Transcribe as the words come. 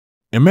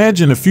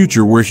Imagine a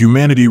future where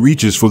humanity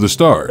reaches for the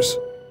stars.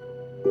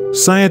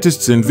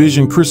 Scientists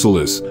envision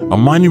Chrysalis, a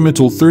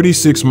monumental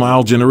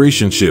 36-mile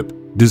generation ship,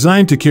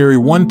 designed to carry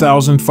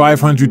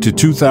 1,500 to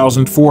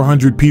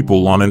 2,400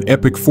 people on an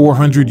epic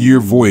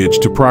 400-year voyage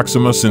to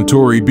Proxima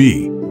Centauri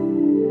b.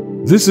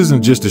 This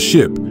isn't just a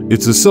ship,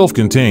 it's a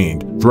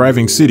self-contained,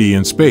 thriving city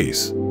in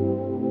space.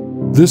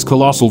 This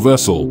colossal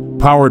vessel,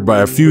 powered by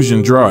a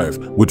fusion drive,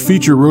 would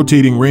feature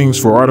rotating rings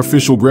for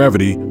artificial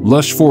gravity,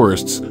 lush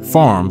forests,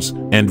 farms,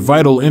 and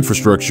vital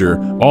infrastructure,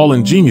 all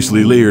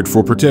ingeniously layered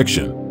for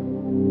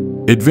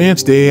protection.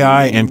 Advanced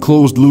AI and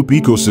closed-loop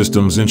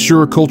ecosystems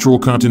ensure cultural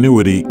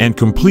continuity and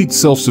complete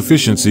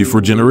self-sufficiency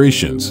for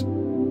generations.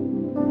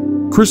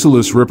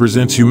 Chrysalis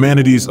represents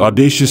humanity's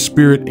audacious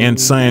spirit and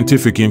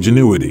scientific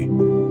ingenuity.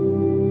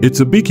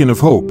 It's a beacon of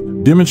hope,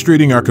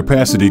 demonstrating our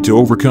capacity to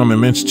overcome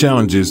immense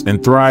challenges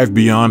and thrive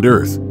beyond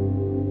Earth.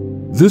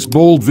 This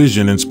bold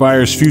vision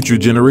inspires future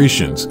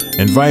generations,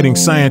 inviting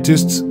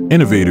scientists,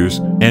 innovators,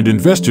 and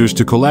investors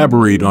to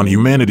collaborate on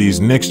humanity's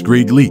next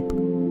great leap.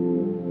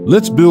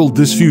 Let's build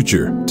this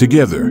future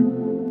together.